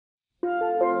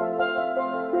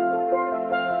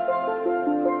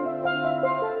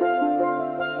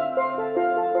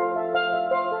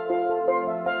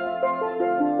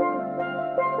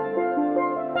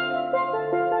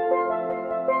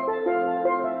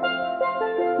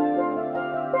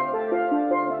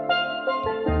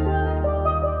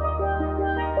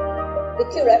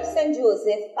Curepe St.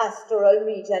 Joseph Pastoral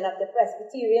Region of the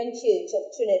Presbyterian Church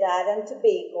of Trinidad and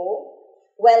Tobago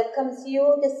welcomes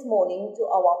you this morning to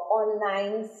our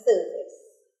online service.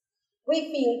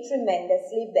 We feel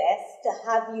tremendously blessed to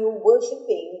have you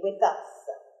worshiping with us.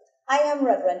 I am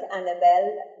Reverend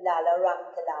Annabelle Lala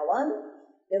Ramkalawan,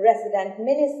 the resident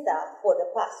minister for the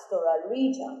Pastoral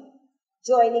Region.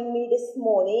 Joining me this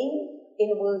morning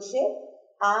in worship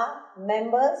are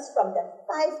members from the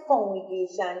 5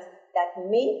 congregations that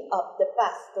make up the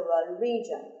Pastoral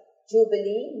Region: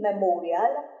 Jubilee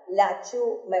Memorial,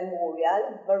 Lachu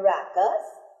Memorial, Maracas,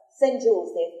 St.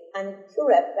 Joseph, and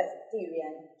Curepe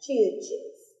Presbyterian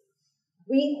churches.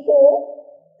 We hope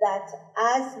that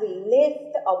as we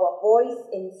lift our voice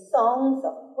in songs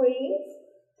of praise,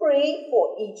 pray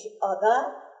for each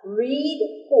other,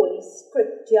 read Holy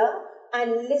Scripture,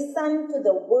 and listen to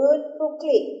the word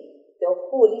proclaimed, the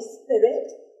Holy Spirit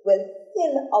will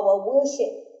fill our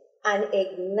worship and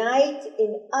ignite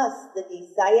in us the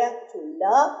desire to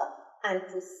love and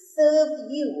to serve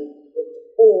you with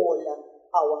all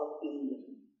our being.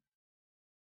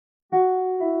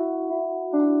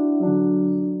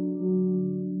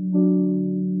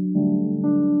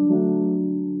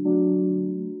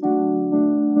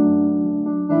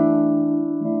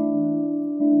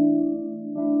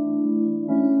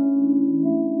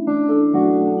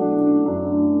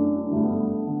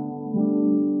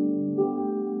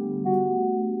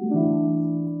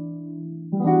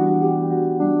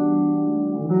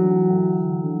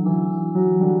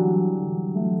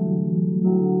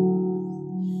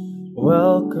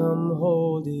 Welcome,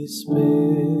 Holy Spirit.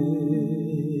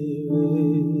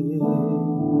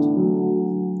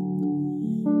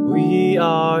 We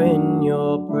are in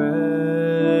your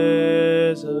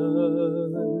presence.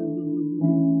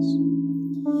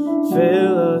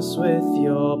 Fill us with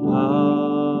your power.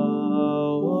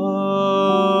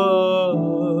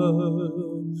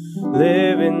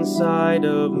 Live inside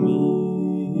of me.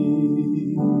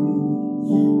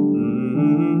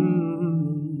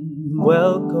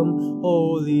 Welcome,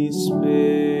 Holy Spirit.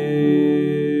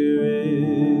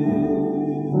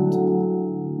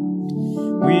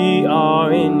 We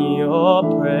are in your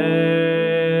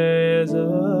presence.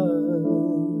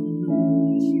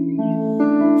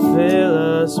 Fill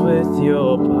us with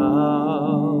your power.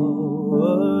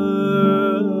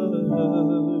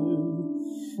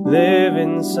 Live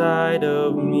inside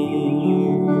of me.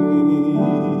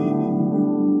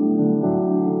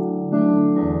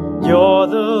 You're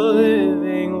the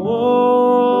living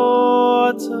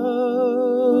water,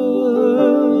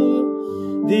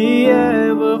 the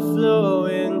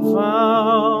ever-flowing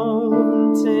fountain,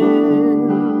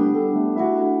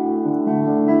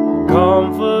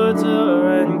 comforter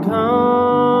and counselor.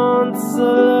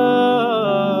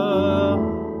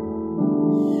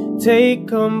 Take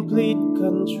complete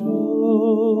control.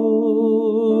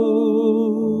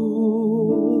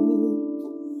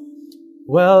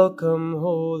 Welcome,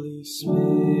 Holy Spirit.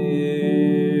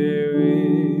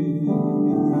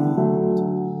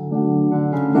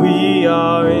 We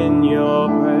are in your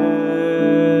presence.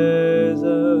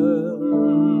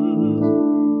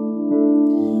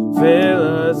 Fill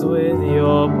us with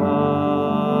your power.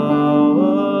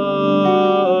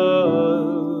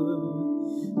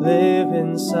 Live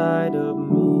inside of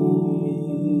me.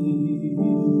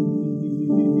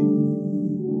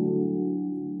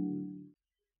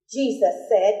 Jesus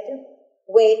said,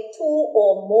 "Where 2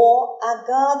 or more are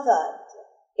gathered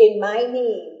in my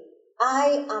name,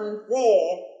 I am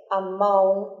there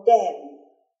among them."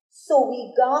 So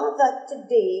we gather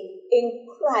today in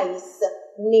Christ's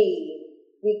name.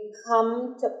 We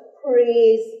come to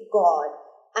praise God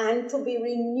and to be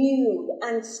renewed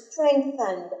and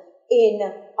strengthened in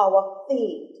our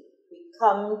faith. We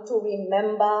come to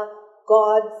remember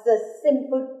God's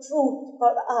simple truth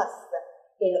for us.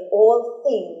 In all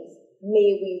things,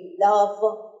 may we love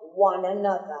one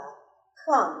another.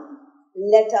 Come,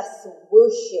 let us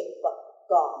worship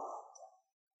God.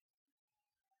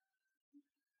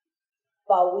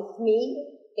 Bow with me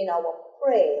in our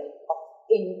prayer of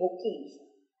invocation.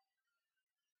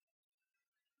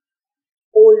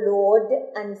 O Lord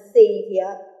and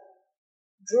Savior,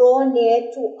 draw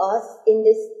near to us in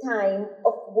this time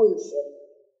of worship.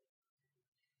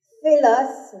 Fill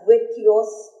us with your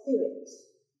Spirit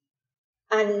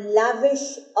and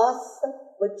lavish us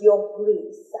with your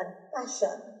grace and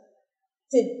passion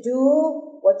to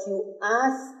do what you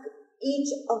ask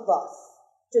each of us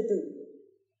to do.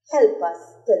 Help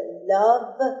us to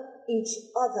love each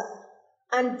other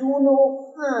and do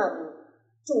no harm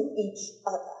to each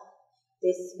other.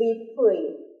 This we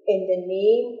pray in the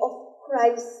name of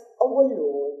Christ our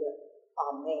Lord.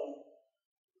 Amen.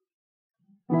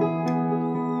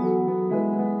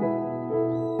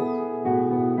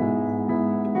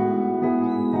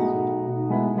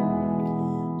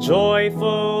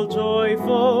 Joyful,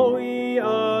 joyful, we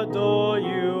adore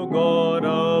you, God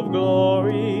of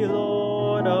glory,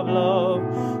 Lord of love.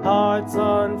 Hearts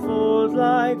unfold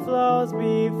like flowers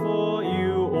before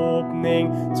you,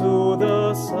 opening to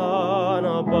the sun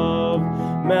above.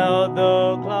 Melt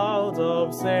the clouds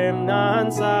of sin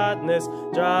and sadness,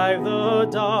 drive the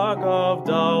dark of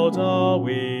doubt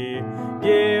away.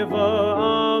 Giver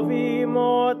of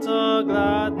immortal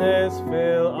gladness,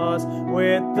 fill us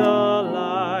with the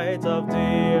light of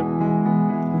day.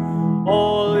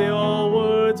 All your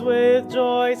words with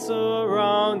joy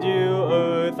surround you,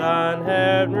 earth and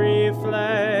heaven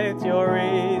reflect your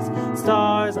rays.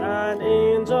 Stars and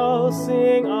angels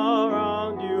sing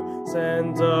around you,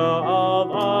 center of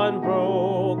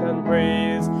unbroken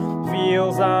praise.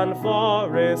 Fields and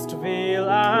forest, vale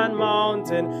and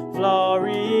mountain,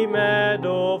 flowery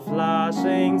meadow,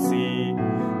 flashing sea,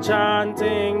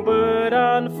 chanting bird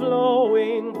and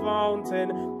flowing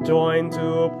fountain, join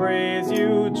to praise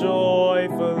you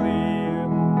joyfully.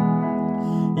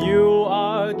 You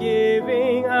are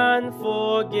giving and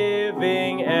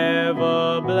forgiving,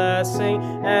 ever blessing,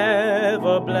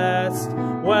 ever blessed,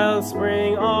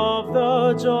 wellspring of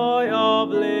the joy of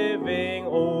living,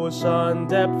 ocean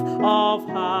depth of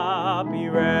happy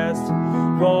rest.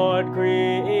 God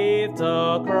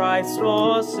Creator, Christ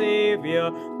our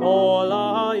Savior, all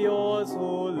are yours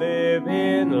who live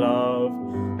in love.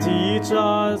 Teach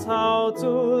us how to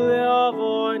love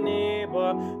our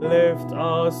neighbor, lift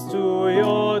us to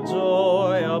your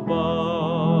joy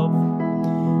above.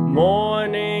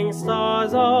 Morning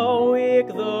stars awake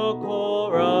the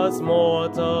chorus,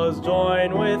 mortals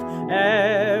join with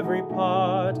every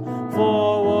part.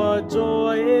 For what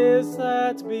joy is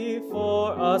set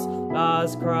before us,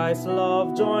 as Christ's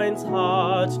love joins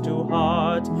heart to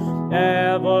heart.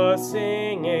 Ever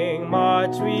singing,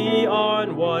 march we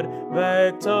onward,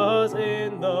 victors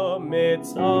in the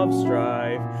midst of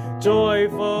strife.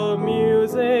 Joyful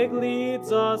music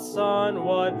leads us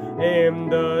onward, in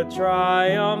the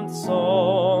triumph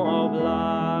song of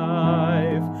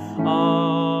life. Amen.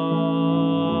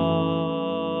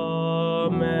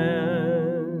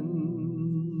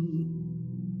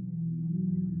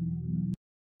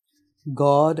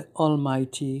 God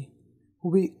Almighty,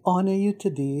 we honor you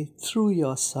today through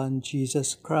your Son,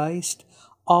 Jesus Christ,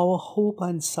 our hope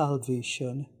and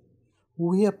salvation.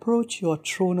 We approach your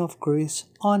throne of grace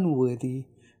unworthy,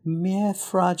 mere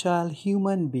fragile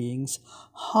human beings,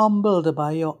 humbled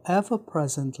by your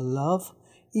ever-present love,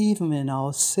 even in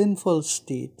our sinful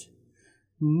state.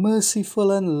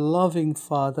 Merciful and loving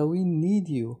Father, we need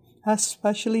you,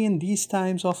 especially in these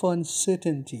times of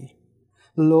uncertainty.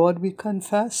 Lord, we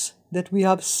confess that we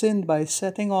have sinned by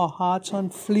setting our hearts on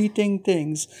fleeting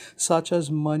things such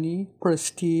as money,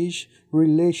 prestige,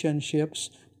 relationships,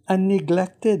 and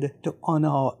neglected to honor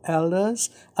our elders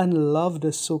and love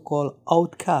the so-called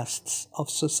outcasts of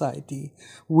society.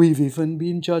 We've even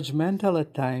been judgmental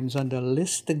at times, and the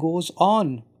list goes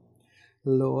on.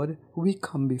 Lord, we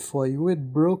come before you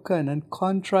with broken and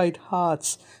contrite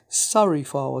hearts, sorry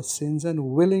for our sins and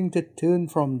willing to turn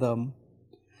from them.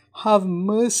 Have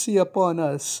mercy upon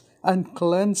us and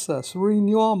cleanse us,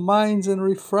 renew our minds and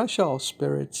refresh our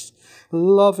spirits.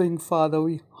 Loving Father,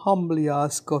 we humbly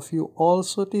ask of you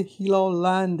also to heal our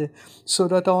land so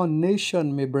that our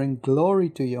nation may bring glory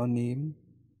to your name.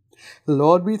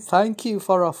 Lord, we thank you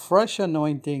for a fresh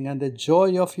anointing and the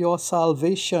joy of your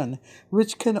salvation,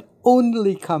 which can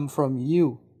only come from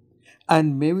you.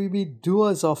 And may we be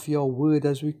doers of your word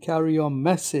as we carry your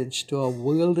message to a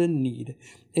world in need.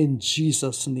 In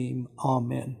Jesus' name,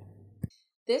 amen.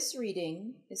 This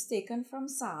reading is taken from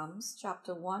Psalms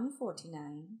chapter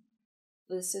 149,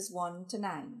 verses 1 to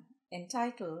 9,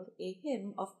 entitled A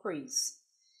Hymn of Praise.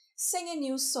 Sing a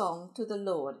new song to the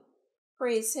Lord.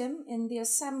 Praise him in the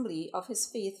assembly of his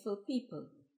faithful people.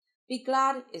 Be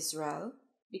glad, Israel,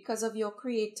 because of your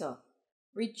Creator.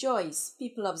 Rejoice,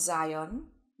 people of Zion,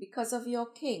 because of your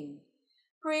King.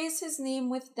 Praise his name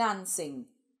with dancing.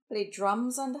 Play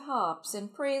drums and harps in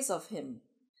praise of him.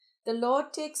 The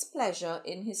Lord takes pleasure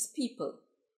in his people.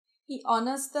 He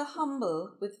honors the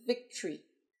humble with victory.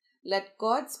 Let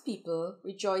God's people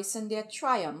rejoice in their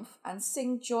triumph and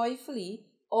sing joyfully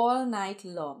all night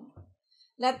long.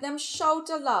 Let them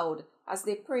shout aloud as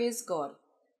they praise God,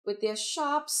 with their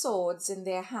sharp swords in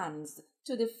their hands,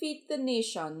 to defeat the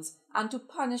nations and to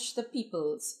punish the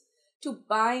peoples, to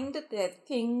bind their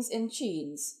kings in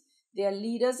chains, their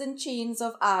leaders in chains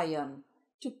of iron,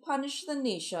 to punish the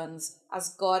nations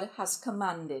as God has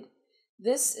commanded.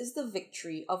 This is the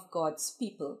victory of God's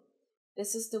people.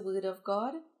 This is the word of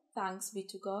God. Thanks be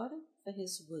to God for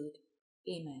his word.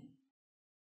 Amen.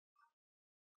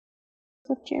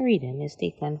 scripture reading is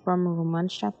taken from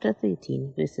Romans chapter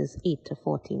 13, verses 8 to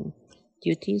 14.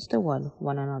 Duties toward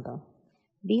one another.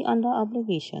 Be under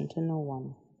obligation to no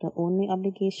one. The only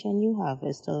obligation you have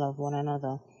is to love one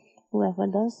another. Whoever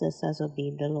does this has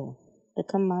obeyed the law. The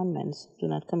commandments: do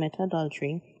not commit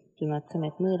adultery, do not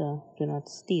commit murder, do not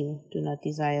steal, do not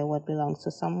desire what belongs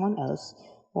to someone else.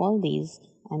 All these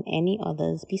and any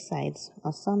others besides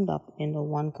are summed up in the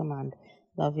one command: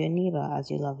 love your neighbor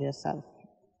as you love yourself.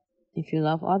 If you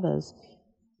love others,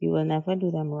 you will never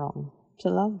do them wrong. To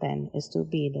love then is to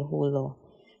obey the whole law.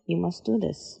 You must do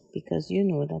this because you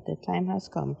know that the time has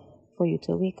come for you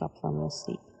to wake up from your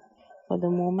sleep. For the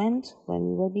moment when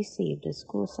we will be saved is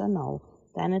closer now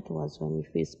than it was when we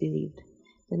first believed.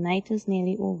 The night is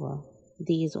nearly over,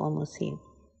 day is almost here.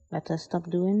 Let us stop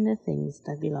doing the things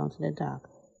that belong to the dark,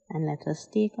 and let us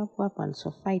take up weapons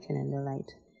for fighting in the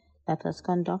light. Let us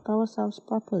conduct ourselves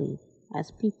properly as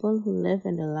people who live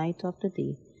in the light of the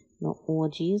day. No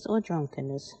orgies or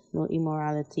drunkenness, no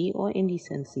immorality or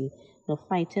indecency, no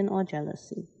fighting or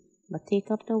jealousy. But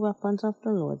take up the weapons of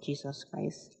the Lord Jesus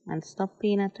Christ, and stop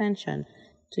paying attention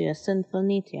to your sinful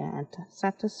nature and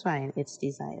satisfying its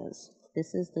desires.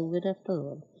 This is the word of the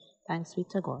Lord. Thanks be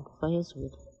to God for his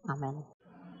word. Amen.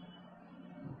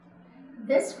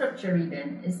 This scripture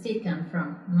reading is taken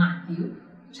from Matthew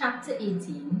chapter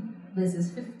 18, verses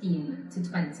 15 to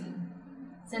 20.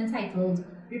 It's entitled,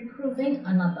 Reproving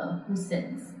Another Who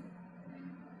Sins.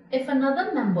 If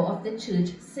another member of the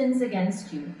church sins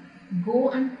against you, go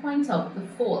and point out the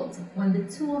fault when the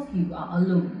two of you are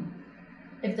alone.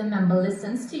 If the member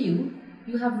listens to you,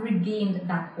 you have regained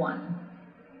that one.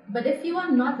 But if you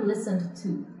are not listened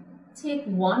to, take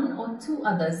one or two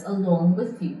others along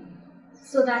with you,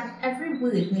 so that every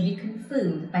word may be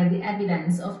confirmed by the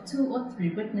evidence of 2 or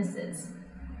 3 witnesses.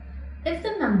 If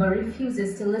the member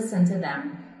refuses to listen to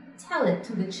them, tell it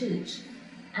to the church.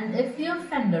 And if the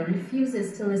offender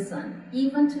refuses to listen,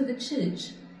 even to the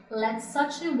church, let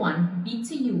such a one be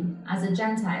to you as a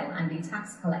Gentile and a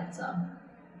tax collector.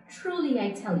 Truly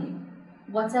I tell you,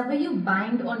 whatever you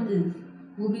bind on earth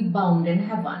will be bound in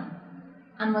heaven,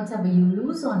 and whatever you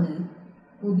loose on earth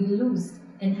will be loosed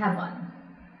in heaven.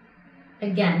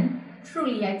 Again,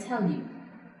 truly I tell you,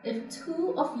 if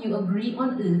 2 of you agree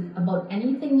on earth about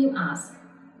anything you ask,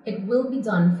 it will be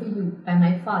done for you by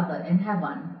my Father in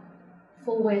heaven.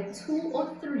 For where 2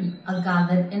 or 3 are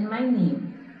gathered in my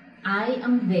name, I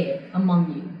am there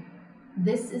among you.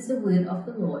 This is the word of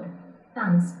the Lord.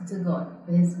 Thanks be to God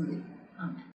for his word.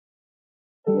 Amen.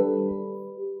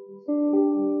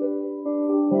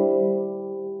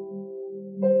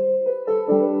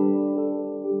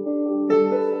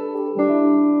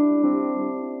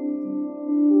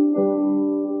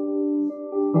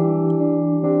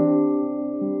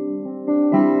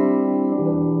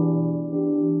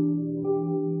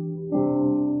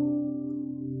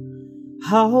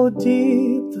 How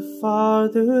deep the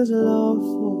Father's love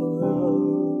for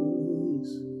us,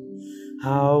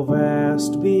 how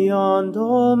vast beyond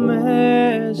all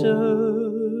measure,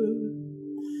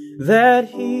 that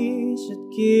he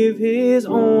should give his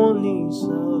only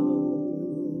Son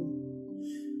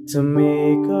to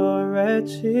make a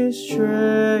wretch his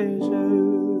treasure.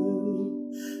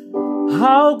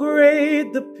 How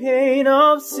great the pain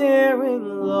of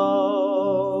searing loss,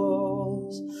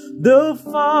 the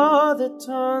Father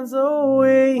turns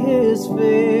away his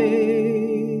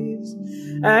face,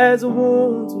 as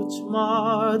wounds which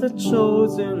mar the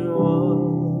chosen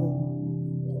one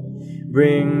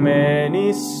bring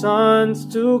many sons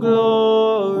to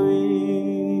glory.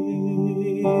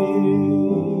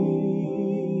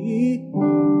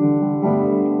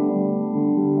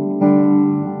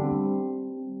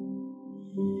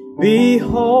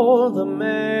 Behold the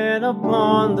man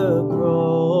upon the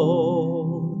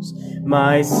cross,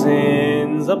 my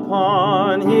sins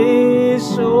upon his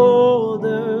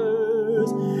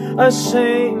shoulders.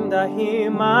 Ashamed I hear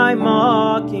my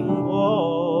mocking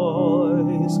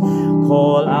voice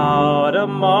call out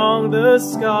among the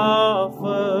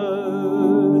scoffers.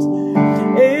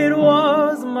 It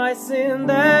was my sin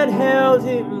that held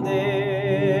him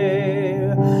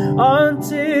there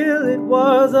until it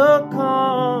was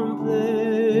accomplished.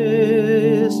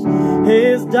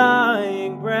 His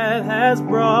dying breath has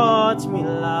brought me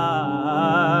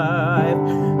life.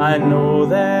 I know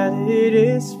that it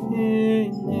is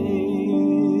finished.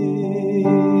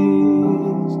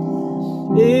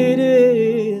 It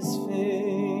is finished.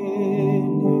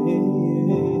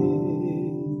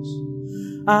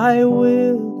 I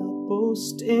will not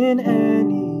boast in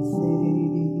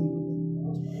anything,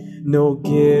 no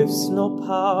gifts, no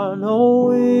power, no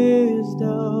wisdom,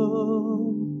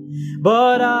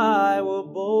 but I will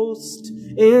boast boast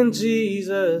in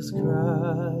Jesus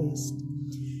Christ,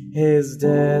 his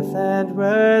death and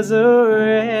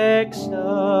resurrection.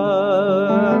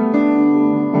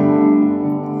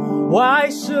 Why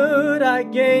should I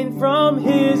gain from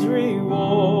his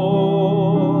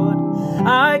reward?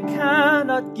 I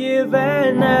cannot give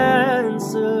an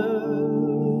answer,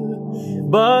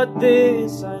 but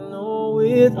this I know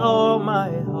with all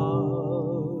my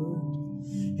heart: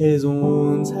 his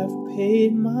wounds have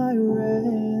paid my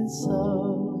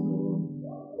ransom.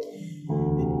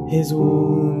 His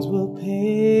wounds will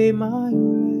pay my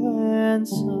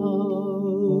ransom.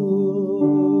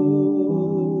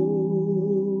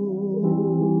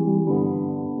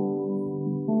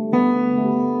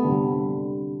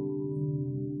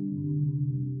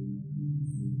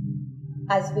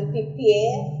 As we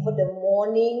prepare for the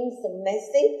morning's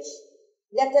message,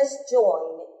 let us join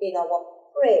in our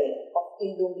prayer of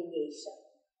illumination.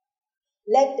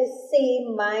 Let the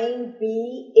same mind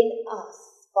be in us,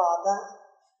 Father,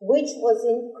 which was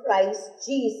in Christ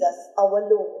Jesus our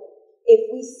Lord. If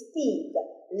we speak,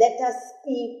 let us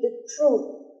speak the truth,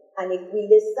 and if we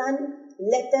listen,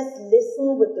 let us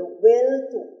listen with the will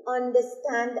to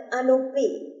understand and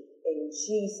obey. In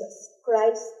Jesus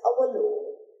Christ our Lord.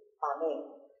 Amen.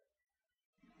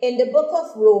 In the book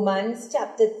of Romans,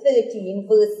 chapter 13,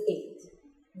 verse 8,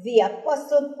 the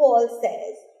Apostle Paul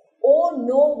says, "Owe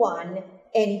no one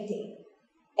anything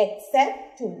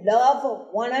except to love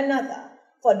one another,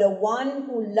 for the one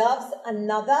who loves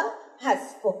another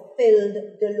has fulfilled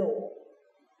the law."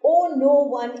 Owe no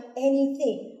one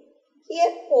anything.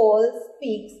 Here Paul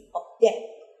speaks of debt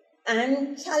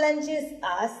and challenges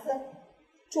us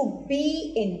to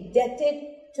be indebted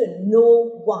to no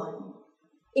one.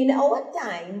 In our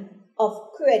time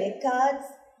of credit cards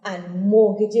and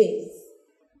mortgages,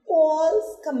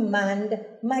 Paul's command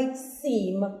might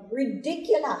seem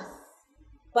ridiculous,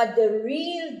 but the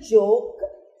real joke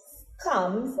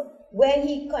comes when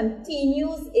he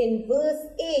continues in verse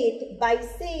 8 by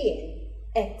saying,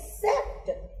 "Except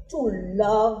to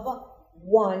love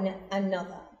one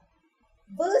another."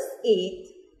 Verse 8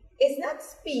 is not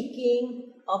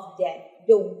speaking of death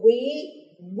the way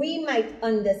we might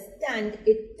understand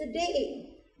it today,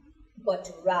 but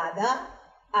rather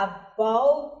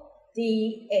about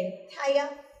the entire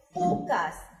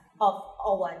focus of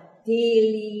our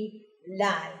daily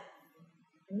life.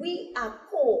 We are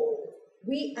called,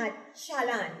 we are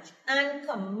challenged and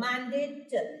commanded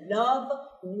to love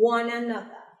one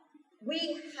another. We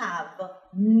have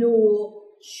no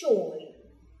choice.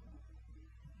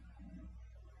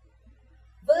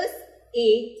 Verse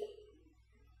 8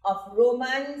 of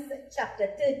Romans chapter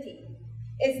 13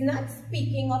 is not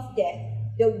speaking of death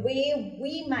the way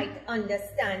we might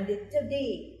understand it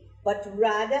today, but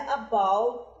rather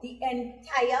about the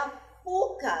entire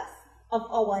focus of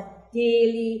our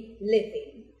daily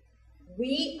living.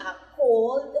 We are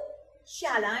called,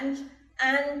 challenged,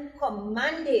 and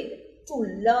commanded to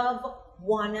love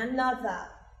one another.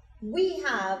 We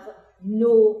have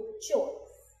no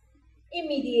choice.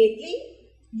 Immediately,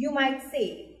 you might say,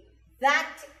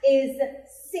 "That is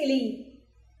silly.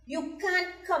 You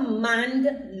can't command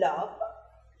love.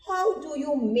 How do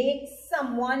you make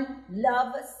someone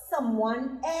love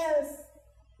someone else?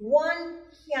 One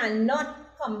cannot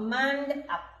command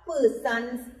a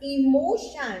person's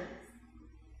emotions.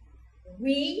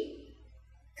 We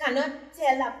cannot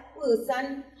tell a person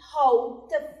how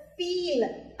to feel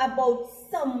about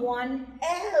someone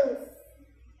else."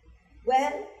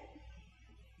 Well,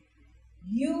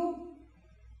 you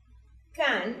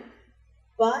can,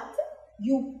 but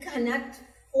you cannot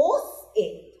force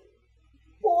it.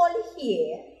 Paul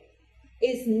here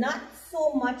is not so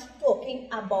much talking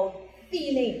about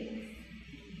feelings.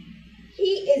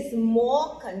 He is more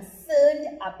concerned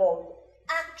about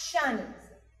actions.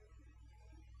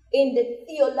 In the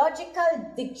Theological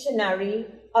Dictionary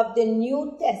of the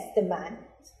New Testament,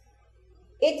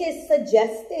 it is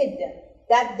suggested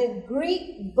that the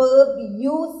Greek verb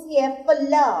used here for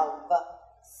love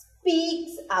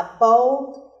speaks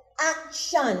about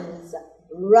actions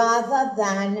rather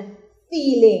than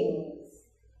feelings.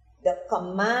 The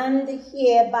command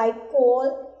here by Paul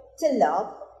to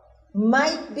love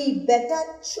might be better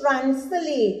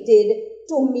translated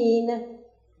to mean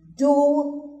do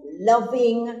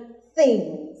loving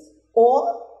things.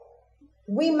 Or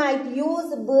we might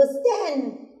use verse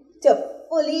 10 to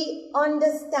fully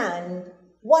understand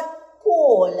what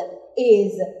Paul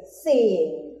is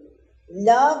saying.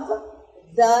 Love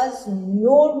does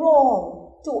no wrong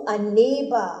to a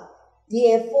neighbor.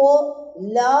 Therefore,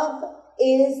 love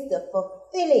is the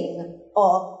fulfilling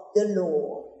of the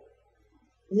law.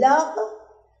 Love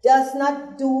does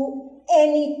not do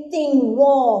anything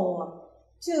wrong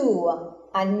to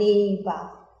a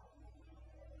neighbor.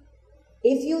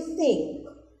 If you think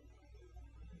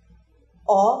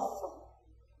of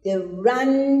the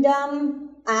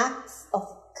random acts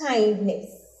of kindness,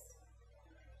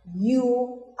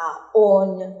 you are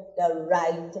on the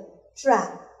right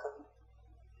track.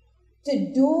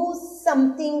 To do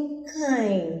something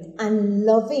kind and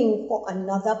loving for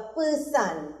another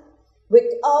person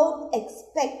without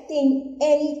expecting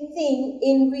anything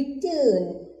in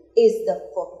return is the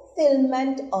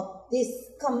fulfillment of this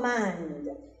command.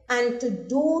 And to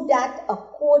do that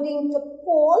according to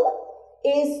Paul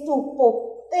is to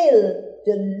fulfill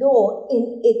the law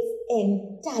in its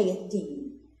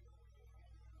entirety.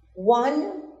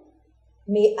 One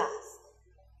may ask,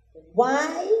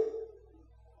 why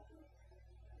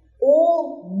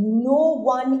owe no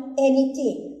one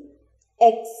anything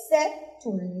except to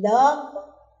love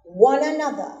one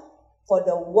another? For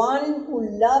the one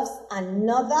who loves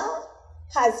another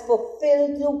has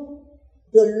fulfilled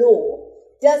the law.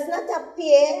 Does not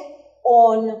appear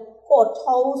on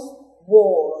courthouse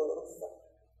walls.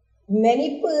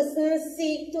 Many persons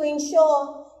seek to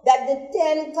ensure that the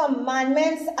 10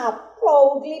 Commandments are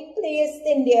proudly placed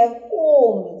in their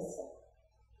homes,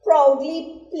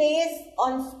 proudly placed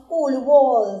on school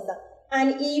walls,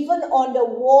 and even on the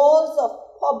walls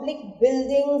of public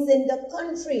buildings in the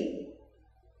country.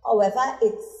 However,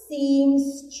 it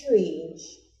seems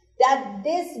strange that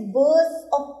this verse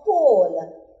of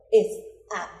Paul is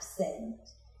absent.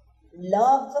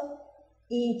 Love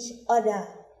each other.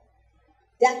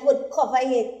 That would cover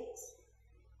it.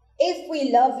 If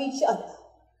we love each other,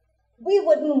 we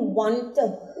wouldn't want to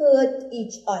hurt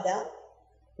each other.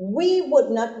 We would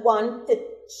not want to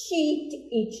cheat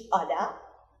each other.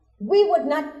 We would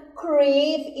not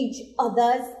crave each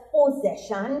other's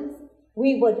possessions.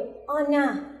 We would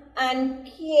honor and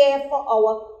care for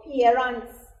our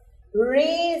parents,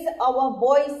 raise our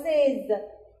voices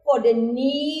for the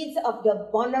needs of the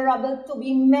vulnerable to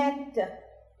be met.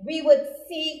 We would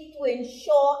seek to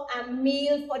ensure a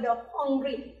meal for the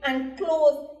hungry and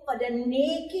clothes for the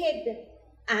naked.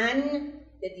 And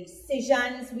the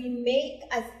decisions we make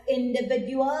as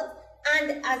individuals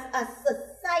and as a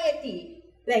society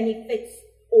benefits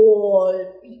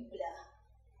all people.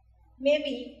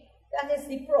 Maybe that is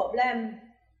the problem.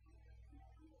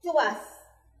 To us,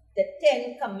 the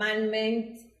 10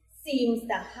 Commandments seems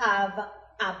to have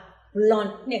a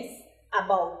bluntness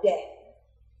about them.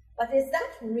 But is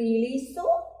that really so?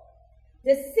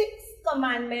 The 6th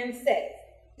commandment says,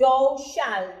 thou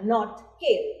shalt not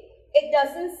kill. It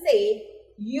doesn't say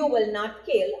you will not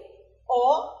kill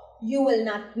or you will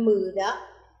not murder.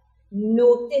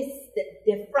 Notice the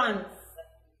difference.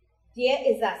 There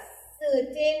is a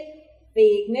certain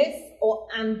vagueness or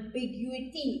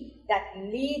ambiguity that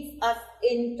leads us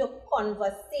into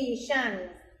conversations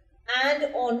and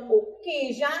on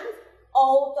occasions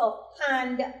out of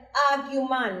hand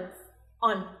arguments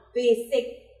on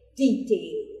basic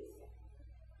details.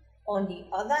 On the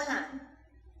other hand,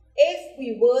 if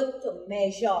we were to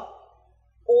measure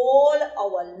all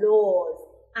our laws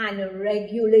and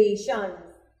regulations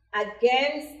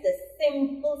against the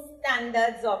simple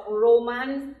standards of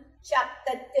Romans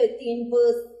chapter 13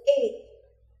 verse 8,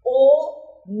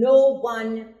 owe no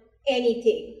one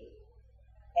anything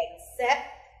except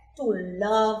to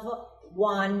love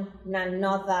one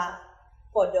another.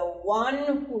 For the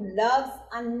one who loves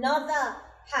another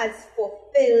has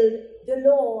fulfilled the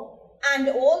law. And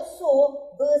also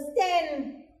verse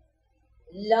 10,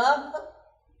 love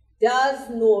does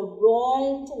no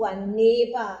wrong to a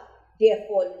neighbor.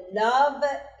 Therefore, love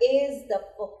is the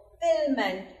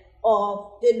fulfillment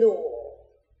of the law.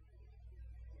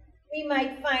 We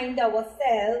might find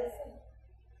ourselves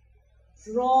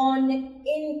drawn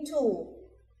into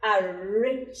a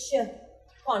rich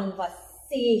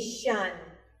conversation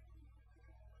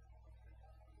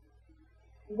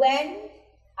when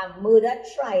a murder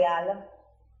trial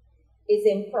is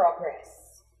in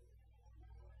progress.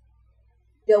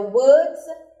 The words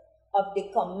of the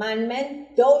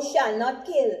commandment, thou shalt not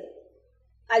kill,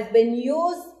 has been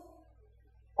used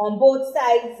on both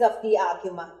sides of the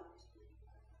argument.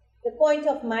 The point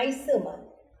of my sermon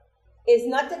is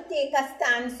not to take a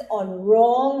stance on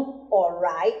wrong or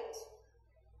right,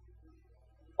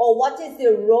 or what is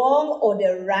the wrong or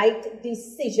the right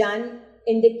decision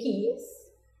in the case,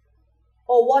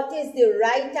 or what is the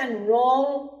right and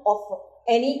wrong of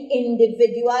any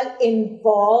individual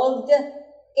involved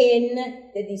in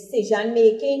the decision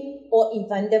making, or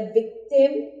even the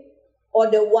victim or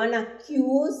the one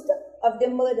accused of the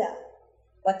murder.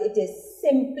 But it is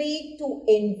simply to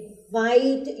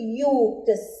invite you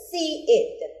to see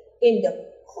it in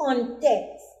the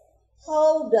context,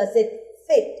 how does it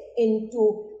fit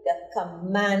into the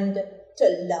command to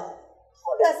love?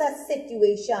 How does a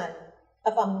situation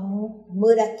of a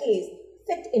murder case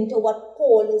fit into what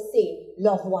Paul is saying,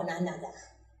 love one another?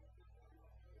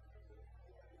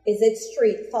 Is it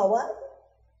straightforward?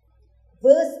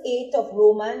 Verse 8 of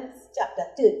Romans chapter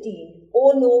 13,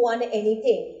 owe no one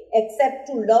anything except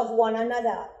to love one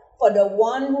another, for the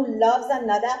one who loves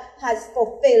another has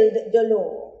fulfilled the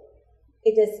law.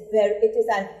 It is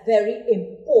a very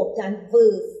important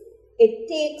verse. It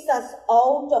takes us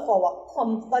out of our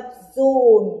comfort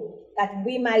zone that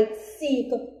we might seek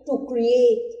to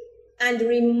create and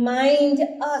remind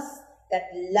us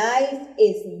that life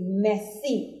is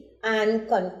messy and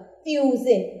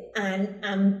confusing and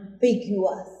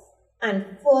ambiguous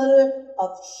and full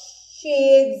of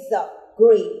shades of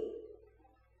gray.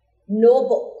 No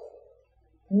book,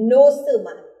 no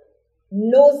sermon,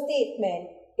 no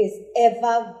statement is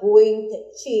ever going to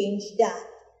change that,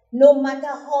 no matter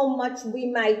how much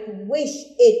we might wish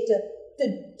it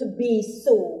to be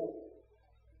so.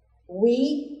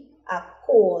 We are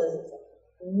called,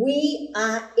 we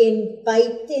are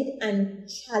invited and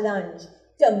challenged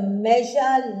to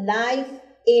measure life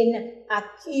in a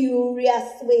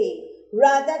curious way,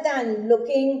 rather than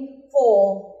looking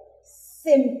for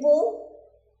simple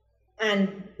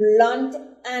and blunt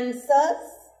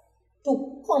answers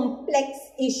to complex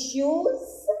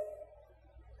issues.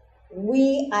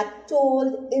 We are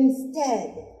told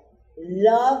instead,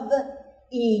 love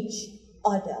each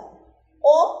other.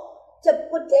 Or, to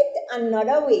put it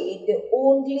another way, the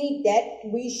only debt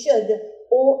we should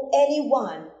owe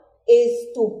anyone is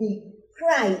to be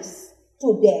Christ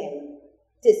to them,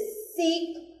 to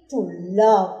seek to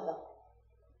love.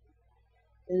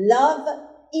 Love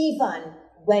even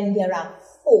when there are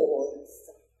faults.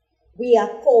 We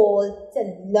are called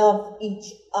to love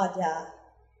each other,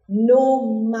 no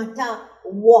matter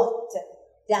what.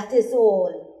 That is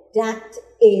all. That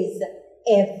is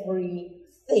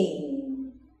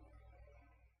everything.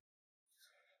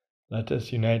 Let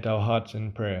us unite our hearts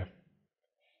in prayer.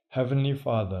 Heavenly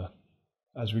Father,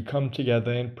 as we come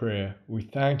together in prayer, we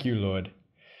thank you, Lord.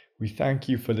 We thank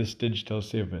you for this digital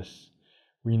service.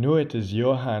 We know it is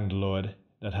your hand, Lord,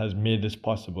 that has made this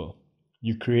possible.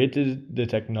 You created the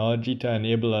technology to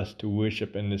enable us to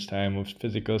worship in this time of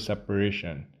physical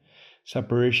separation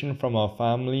from our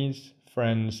families,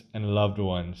 friends, and loved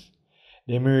ones.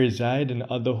 They may reside in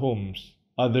other homes,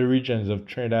 other regions of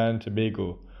Trinidad and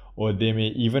Tobago, or they may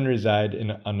even reside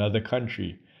in another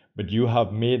country, but you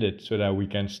have made it so that we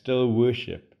can still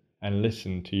worship and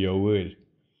listen to your word.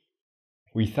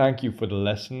 We thank you for the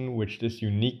lesson which this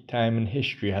unique time in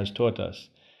history has taught us,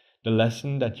 the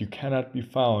lesson that you cannot be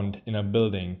found in a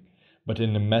building, but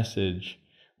in the message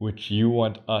which you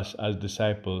want us as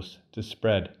disciples to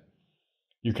spread.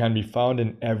 You can be found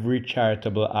in every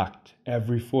charitable act,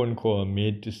 every phone call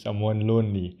made to someone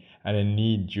lonely and in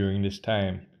need during this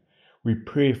time. We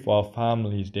pray for our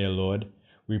families, dear Lord.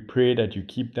 We pray that you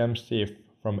keep them safe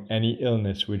from any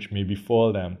illness which may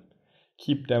befall them.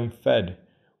 Keep them fed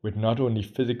with not only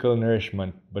physical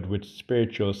nourishment, but with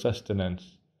spiritual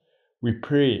sustenance. We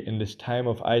pray in this time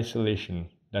of isolation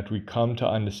that we come to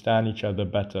understand each other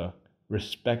better,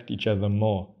 respect each other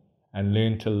more, and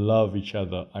learn to love each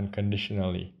other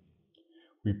unconditionally.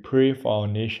 We pray for our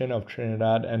nation of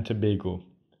Trinidad and Tobago.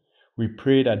 We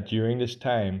pray that during this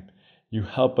time, you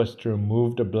help us to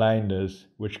remove the blinders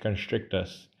which constrict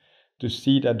us, to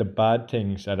see that the bad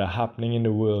things that are happening in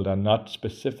the world are not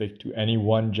specific to any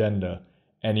one gender,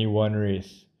 any one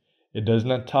race. It does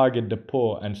not target the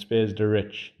poor and spares the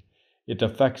rich. It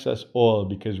affects us all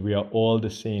because we are all the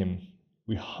same.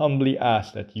 We humbly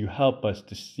ask that you help us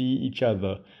to see each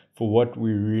other for what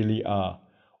we really are,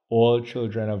 all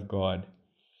children of God.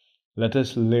 Let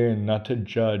us learn not to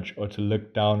judge or to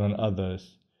look down on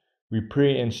others. We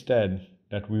pray instead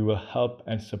that we will help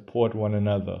and support one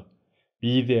another,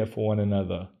 be there for one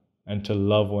another, and to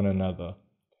love one another.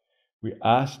 We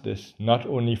ask this not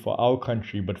only for our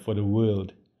country but for the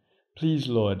world. Please,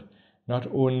 Lord, not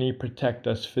only protect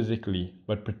us physically,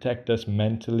 but protect us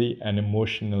mentally and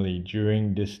emotionally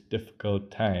during this difficult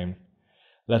time.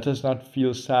 Let us not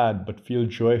feel sad, but feel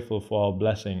joyful for our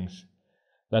blessings.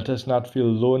 Let us not feel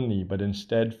lonely, but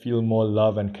instead feel more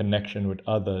love and connection with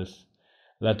others.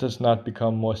 Let us not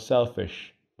become more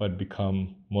selfish, but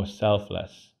become more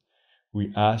selfless.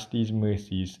 We ask these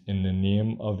mercies in the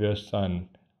name of your Son,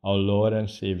 our Lord and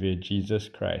Savior, Jesus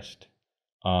Christ.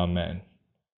 Amen.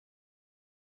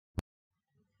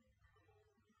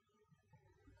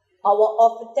 Our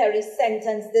offertory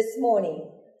sentence this morning: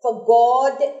 for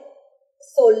God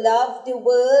so loved the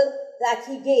world that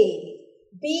he gave.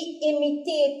 Be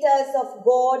imitators of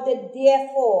God,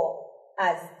 therefore,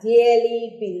 as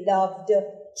dearly beloved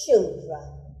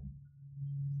children.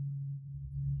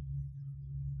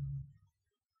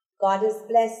 God has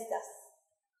blessed us,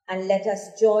 and let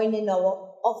us join in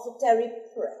our offertory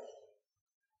prayer.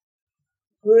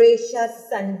 Gracious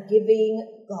and giving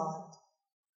God,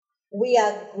 we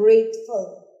are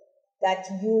grateful that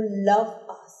you love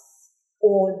us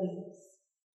always,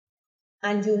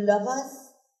 and you love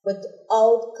us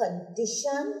without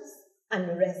conditions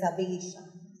and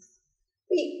reservations.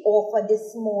 We offer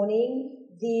this morning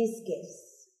these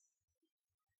gifts,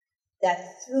 that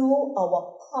through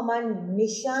our common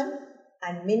mission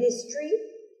and ministry,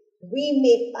 we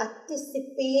may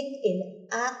participate in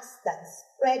acts that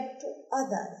spread to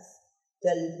others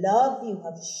the love you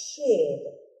have shared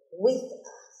with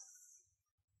us.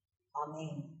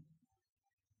 Amen.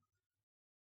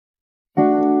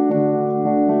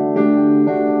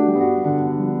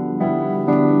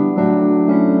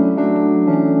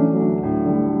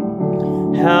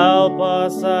 Help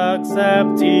us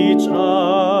accept each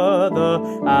other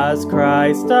as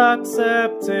Christ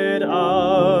accepted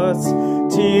us.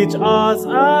 Teach us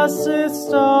as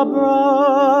sister,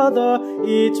 brother,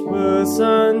 each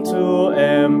person to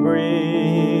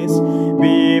embrace.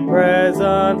 Be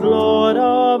present, Lord,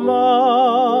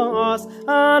 among us,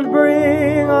 and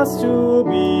bring us to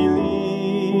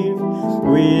believe.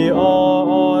 We are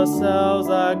ourselves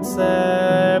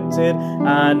accepted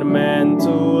and meant to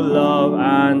love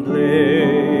and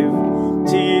live.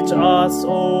 Teach us,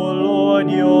 O Lord,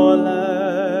 your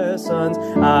lessons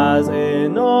as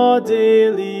in our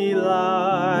daily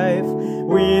life.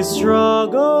 We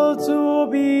struggle to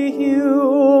be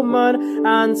human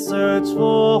and search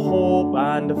for hope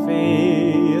and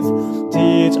faith.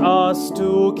 Teach us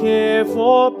to care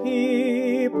for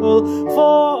people, for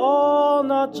all,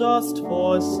 not just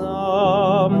for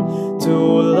some, to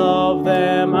love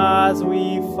them as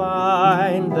we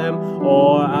find them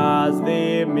or as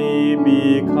they may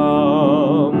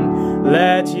become.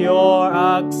 Let your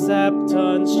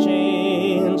acceptance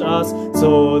change us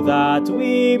so that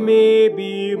we may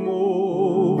be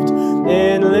moved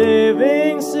in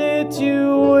living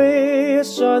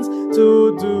situations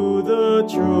to do the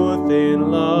truth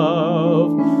in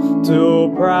love,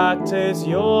 to practice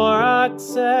your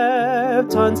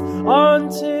acceptance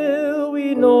until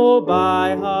we know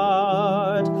by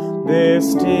heart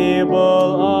this table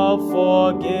of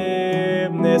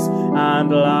forgiveness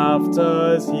and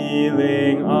laughter's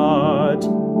healing art.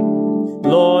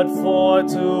 Lord, for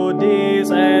today's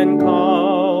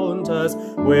encounters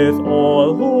with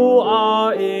all who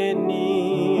are in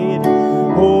need,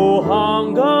 who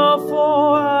hunger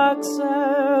for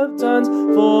acceptance,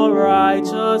 for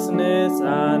righteousness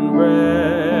and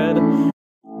bread.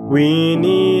 We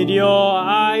need your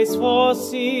eyes for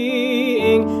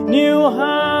seeing, new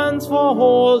hands for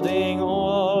holding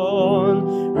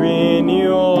on.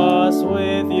 Renew us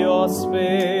with your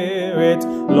spirit,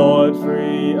 Lord,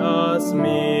 free us,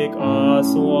 make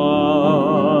us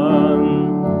one.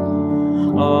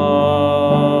 Amen.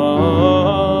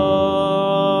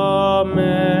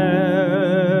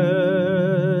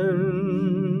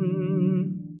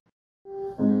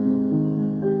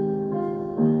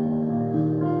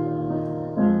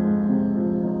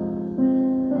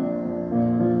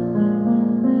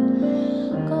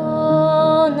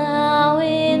 Go now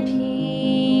in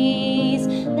peace,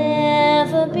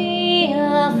 never be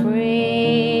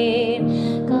afraid.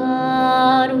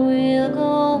 God will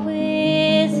go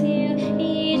with you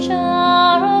each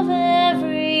hour of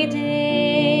every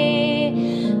day.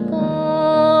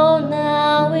 Go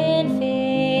now in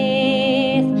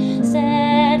faith,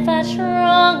 steadfast,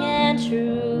 strong, and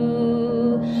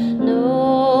true.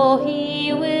 Know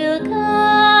He will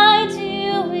guide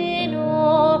you in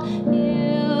all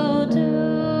you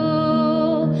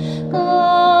do.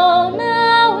 Go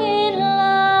now in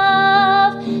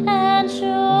love and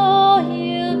show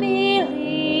you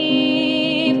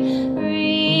believe.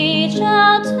 Reach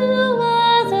out to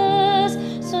others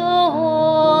so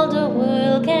all the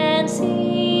world can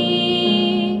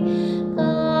see.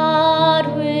 God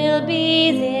will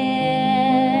be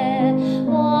there,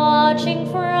 watching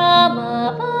from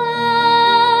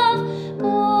above.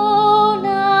 Go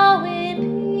now in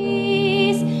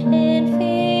peace, in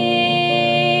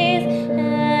faith,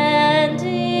 and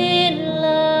in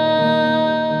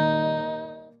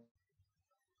love.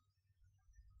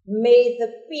 May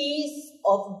the peace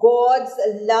of God's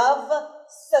love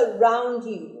surround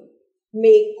you.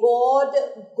 May God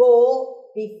go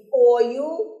before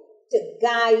you to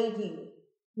guide you.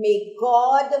 May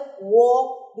God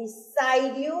walk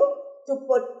beside you to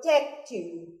protect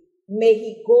you. May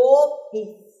he go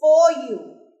before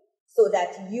you so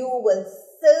that you will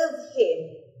serve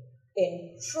him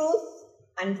in truth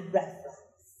and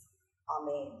reverence.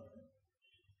 Amen.